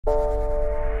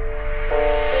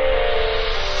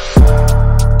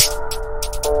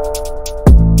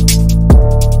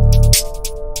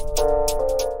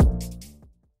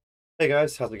Hey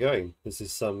guys, how's it going? This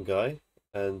is some guy,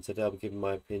 and today I'll be giving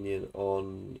my opinion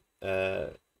on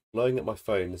blowing up my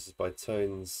phone. This is by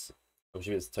Tones. I'm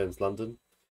assuming it's Tones London.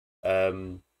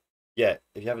 Um, yeah,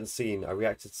 if you haven't seen, I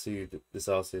reacted to this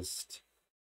artist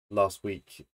last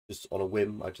week just on a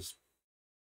whim. I just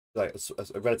like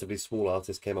a relatively small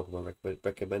artist came up on my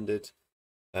recommended.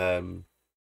 Um,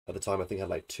 at the time, I think I had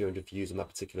like 200 views on that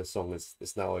particular song.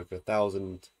 It's now over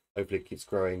 1,000. Hopefully, it keeps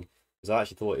growing because I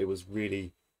actually thought it was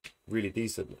really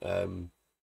decent. Better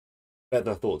than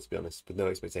I thought, to be honest, with no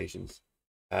expectations.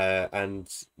 And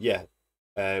yeah,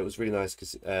 it was really nice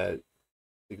because the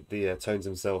Tones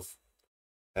himself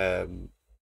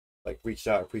like reached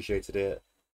out, appreciated it,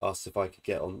 asked if I could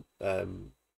get on, if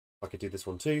I could do this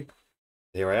one too.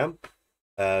 Here I am.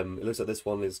 It looks like this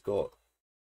one has got,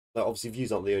 like, obviously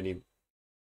views aren't the only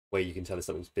way you can tell if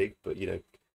something's big, but you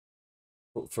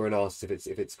know, for an artist,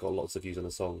 if it's got lots of views on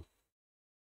a song,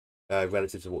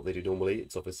 relative to what they do normally,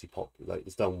 it's obviously like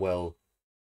it's done well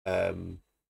for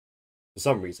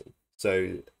some reason.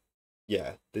 So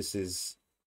yeah, this is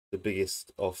the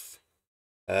biggest of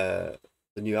the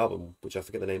new album, which I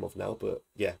forget the name of now, but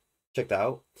yeah, check that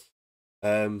out.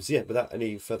 So yeah, without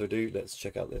any further ado, let's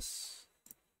check out this.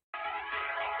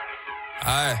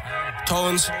 Aye,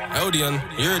 Tonez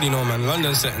LDN, you already know, man.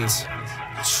 London settings,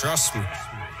 trust me.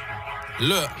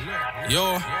 Look,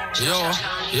 yo,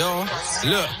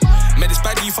 look. Met this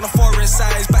baddie from the foreign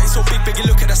size, but it's so big, you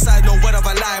look at the side, no word of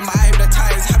a lie, my aim the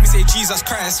ties, have me say Jesus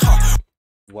Christ, huh?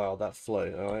 Wow, that flow.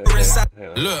 All right, okay.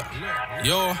 Look,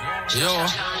 yo,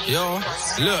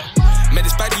 look. Met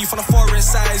this baddie from the foreign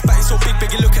size, but it's so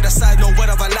big, you look at the side, no word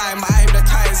of a lie, my aim the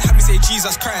ties, have me say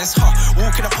Jesus Christ, huh?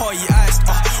 Walking the party iced,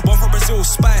 one from Brazil,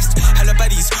 spiced, hella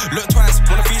baddies, look twice,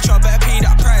 wanna feature, I better pay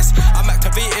that price. I'm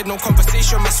activated, no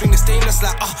conversation, my swing the stainless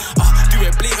like, do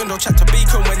it blatant, don't chat to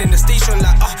bacon when in the station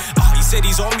like, he said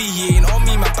he's on me, he ain't on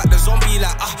me, my back the zombie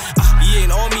like, he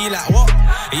ain't on me like, what?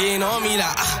 He ain't on me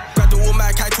like, grab the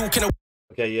automatic, I talking.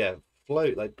 Okay, yeah,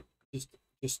 flow, like, just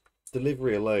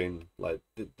delivery alone, like,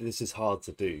 this is hard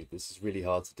to do. This is really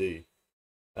hard to do.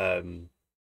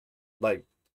 Like,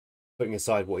 putting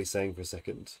aside what he's saying for a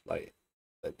second, like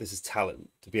this is talent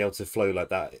to be able to flow like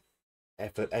that,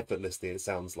 effortlessly. It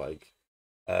sounds like.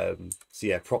 So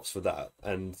yeah, props for that.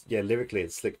 And yeah, lyrically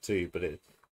it's slick too, but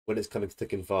when it's kind of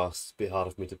thick and fast, it's a bit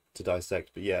harder for me to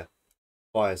dissect. But yeah,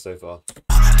 fire so far.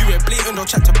 Do it blatant, don't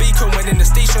chat to bacon when in the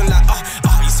station like,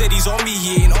 he said he's on me,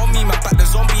 he ain't on me, my back the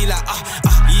zombie like,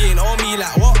 he ain't on me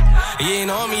like, what? He ain't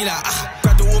on me like,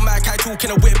 grab the automatic, I talk in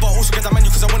a whip, but also get the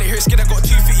menu cause I want to hear it skin, I got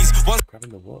 2 fitties, one.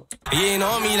 Grabbing the what? He ain't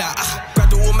on me like,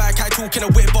 grab the automatic, I talk in a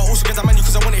whip, but also get the menu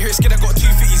cause I want to hear it skin, I got 2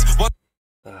 fitties, one.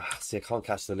 See, I can't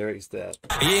catch the lyrics there.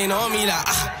 He ain't on me like,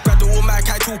 grab the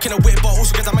automatic, I talk in a whip, but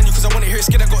also get the menu cause I want to hear it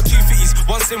skin, I got 2 fitties,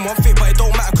 one slim, one fit, but it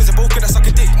don't matter cause they're both good, I suck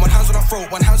a dick, one hand's on the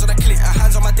throat, one hand's on the clit, a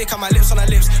hand's on my dick, and my lips on her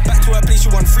lips, back to her place, you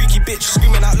one freaky bitch,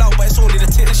 screaming out loud, but it's only the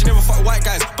tit, she never fuck white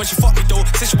guys, but she fucked me though,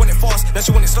 said she want it fast, now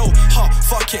she want it slow,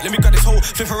 fuck it, let me grab this hoe,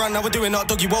 flip around, now we're doing up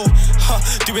doggy roll,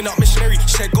 doing up missionary,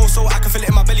 she said go so I can feel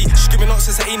it in my belly, screaming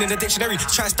nonsense, I ain't in the dictionary,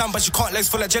 try to stand but you can't, legs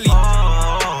full of jelly.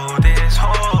 Oh, this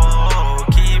hoe,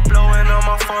 keep blowing on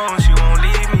my phone, she won't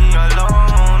leave me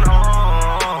alone.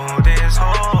 Oh, this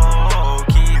hoe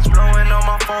keeps blowing on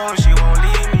my phone, she won't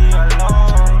leave me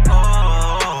alone.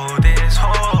 Oh, this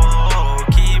hoe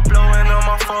keep blowing on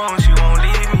my phone, she won't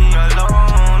leave me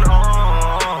alone.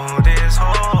 Oh, this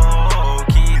hoe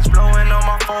keeps blowing on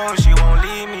my phone, she won't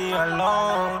leave me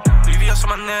alone. Leave you on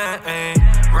my neck, ayy.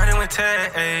 Riding with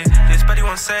Ted, ayy. This buddy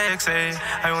wants sex, ayy.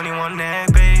 I only want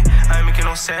neck, babe. I ain't making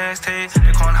no sex tape.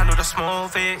 They can't handle the small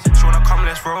vape. She wanna come,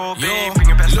 let's roll, babe. Bring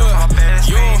your best look, my best,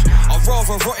 I'd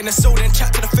rather rot in the soul than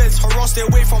chat to the feds. Harass, stay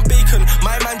away from bacon.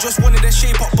 My man just wanted a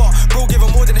shape up, but bro gave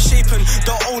him more than a shaping.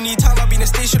 The only time I be in the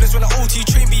station is when the OT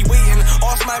train be waiting.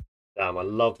 Ask my. Damn, I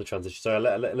love the transition. So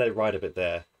let it ride a bit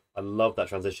there. I love that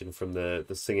transition from the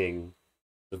singing,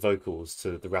 the vocals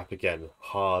to the rap again.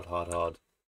 Hard.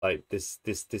 Like this.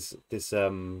 I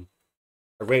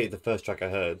rated the first track I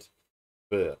heard,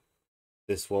 but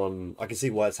this one I can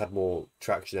see why it's had more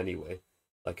traction anyway.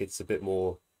 Like it's a bit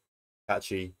more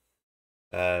catchy,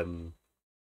 and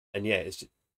yeah, it's just.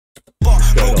 Bro,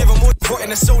 give him more rot in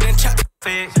the soul than chat.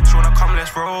 She wanna come,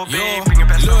 let's roll, babe. Bring your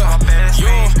best look, my best,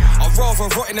 I'd rather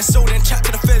rot in the soul than chat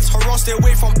to the feds. Harass, stay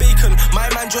away from bacon. My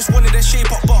man just wanted a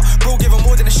shape up, but bro give him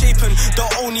more than a shaping. The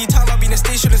only time I be in the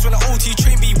station is when the OT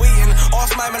train be waiting.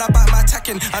 Ask my man about my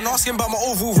attacking and ask him about my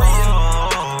overall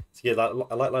rating. So yeah,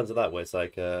 I like lines of that where it's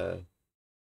like, the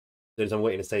only time I'm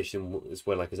waiting in a station is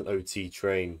when like it's an OT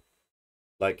train,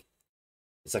 like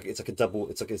it's like a double.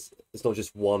 It's like it's not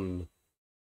just one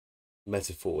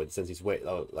metaphor in the sense he's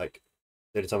like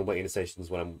the only time I'm waiting in the stations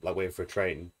when I'm like waiting for a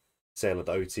train, saying like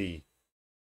the OT,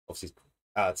 obviously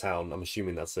out of town. I'm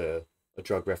assuming that's a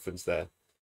drug reference there.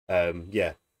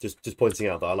 Yeah, just pointing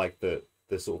out that I like the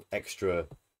sort of extra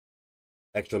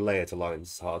layer to lines.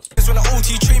 It's hard. It's when the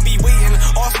OT train be waiting.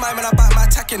 Ask my man about my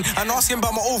tacking and ask him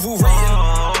about my overall rating.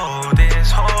 Oh,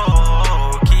 this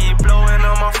hoe keep blowing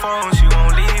on my phone. She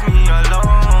won't leave me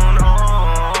alone.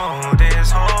 Oh,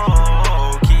 this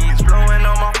hoe keeps blowing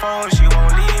on my phone. She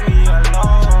won't leave me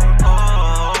alone.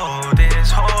 Oh,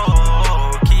 this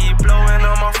hoe keep blowing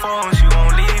on my phone. She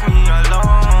won't leave me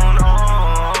alone.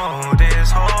 Oh,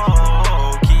 this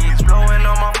hoe keeps blowing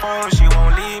on my phone. She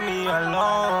won't leave me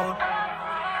alone.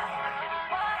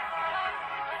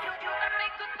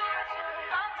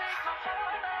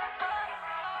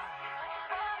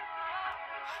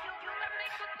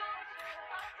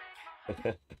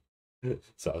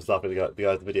 So I was laughing at the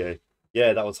guy in the video.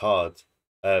 Yeah, that was hard.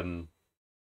 That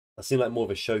seemed like more of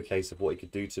a showcase of what he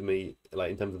could do to me, like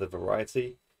in terms of the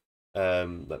variety.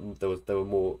 Like there were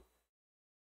more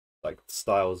like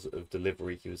styles of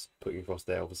delivery he was putting across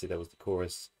there. Obviously, there was the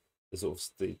chorus, the sort of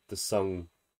the sung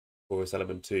chorus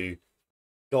element too.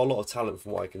 Got a lot of talent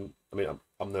from what I can. I mean,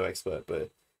 I'm no expert,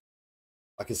 but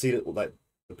I can see that like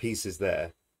the pieces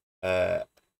there.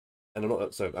 And I'm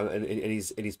not so and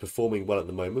he's performing well at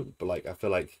the moment, but like I feel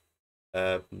like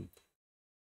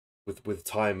with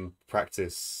time,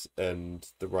 practice, and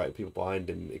the right people behind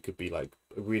him, it could be like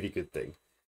a really good thing.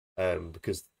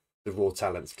 Because the raw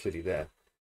talent's clearly there.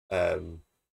 So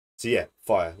yeah,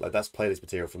 fire. Like that's playlist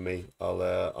material for me.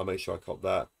 I'll make sure I cop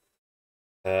that.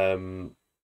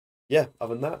 Yeah,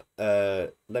 other than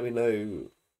that, let me know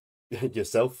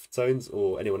yourself, Tones,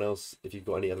 or anyone else if you've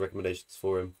got any other recommendations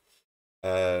for him.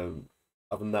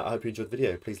 Other than that, I hope you enjoyed the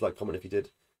video. Please like, comment if you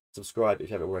did. Subscribe if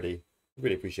you haven't already.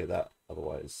 Really appreciate that.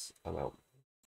 Otherwise, I'm out.